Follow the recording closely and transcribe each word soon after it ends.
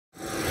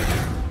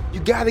You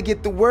gotta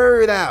get the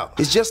word out.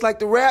 It's just like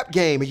the rap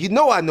game, and you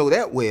know I know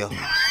that well.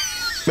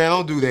 Man,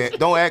 don't do that.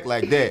 Don't act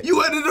like that. You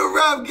under the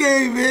rap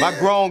game, man. My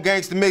Grown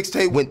Gangsta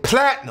mixtape went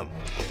platinum.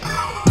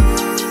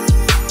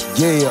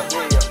 Yeah.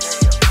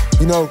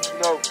 You know,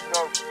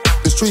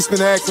 the streets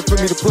been asking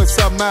for me to put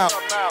something out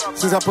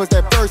since I put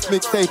that first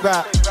mixtape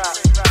out.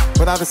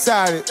 But I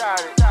decided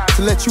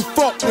to let you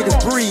fuck niggas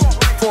breathe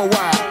for a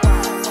while.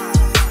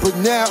 But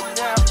now,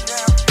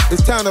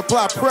 it's time to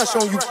apply pressure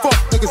on you fuck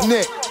niggas'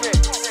 neck.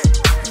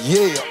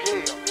 Yeah.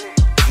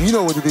 You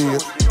know what it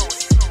is.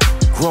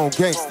 Grown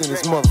Gangsta in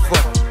this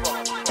motherfucker.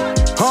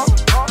 Huh?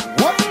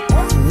 What?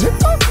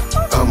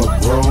 I'm a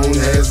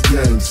grown-ass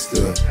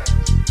gangster.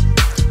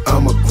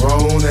 I'm a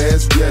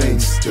grown-ass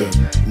gangster,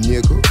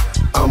 nigga.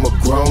 I'm a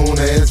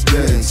grown-ass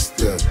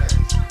gangster.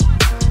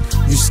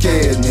 You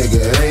scared,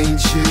 nigga,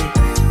 ain't you?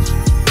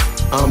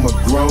 I'm a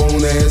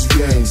grown-ass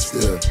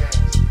gangster.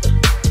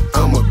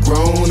 I'm a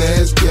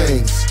grown-ass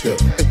gangster,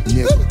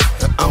 nigga.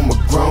 I'm a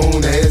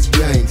grown-ass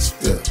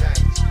gangster.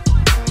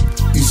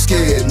 You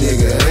scared,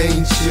 nigga,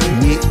 ain't you?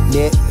 Nic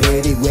Nac,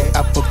 petty wet.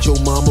 I fucked your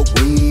mama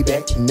way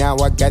back. Now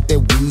I got that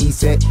weed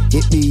set.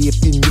 Hit me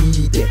if you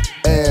need that.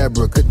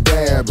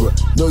 Abracadabra.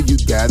 No, you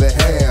gotta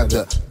have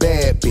the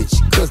bad bitch,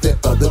 cause that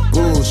other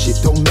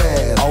bullshit don't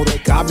matter. All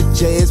that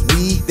garbage ass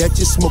weed that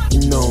you're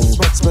smoking on,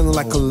 smelling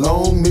like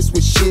cologne mixed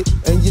with shit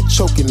and you're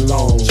choking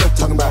long.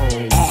 Talking about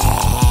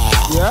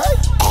yeah?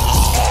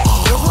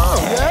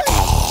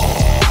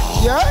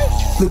 Yeah?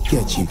 Look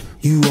at you,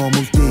 you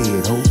almost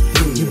dead, ho.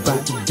 You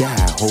about to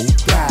die, ho.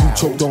 You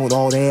choked on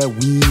all that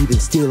weed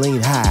and still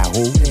ain't high,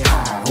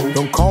 ho.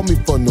 Don't call me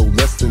for no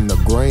less than a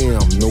gram,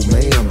 no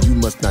ma'am. You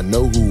must not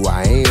know who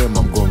I am.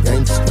 I'm Grown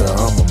Gangsta,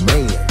 I'm a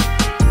man.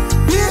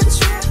 Bitch!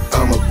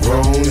 I'm a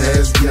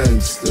grown-ass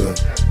gangster.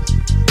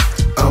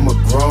 I'm a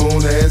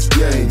grown-ass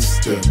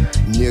gangster,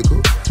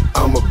 nigga.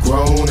 I'm a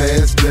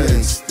grown-ass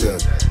gangster.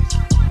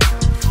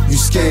 You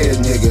scared,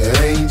 nigga,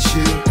 ain't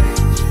you?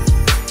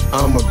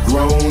 I'm a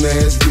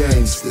grown-ass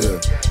gangster.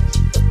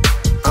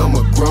 I'm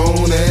a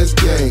grown-ass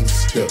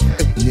gangster,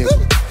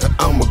 nigga.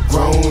 I'm a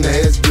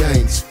grown-ass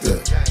gangster.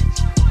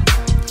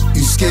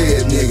 You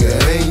scared, nigga,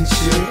 ain't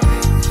you?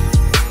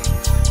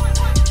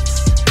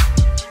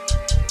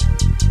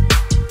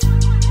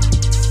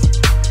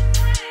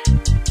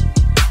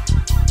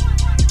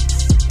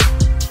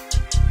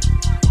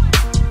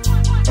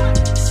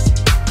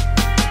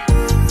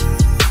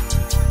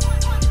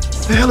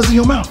 What the hell is in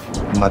your mouth?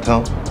 My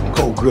tongue?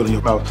 Cold grill in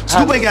your mouth.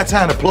 Scoop ain't got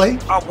time to play.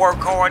 I work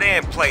hard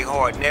and play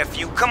hard,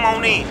 nephew. Come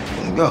on in.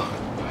 There you go.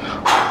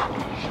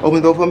 Open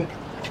the door for me.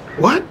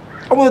 What?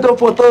 Open the door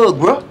for a thug,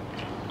 bro.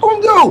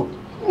 Open the door.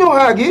 You know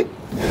how I get.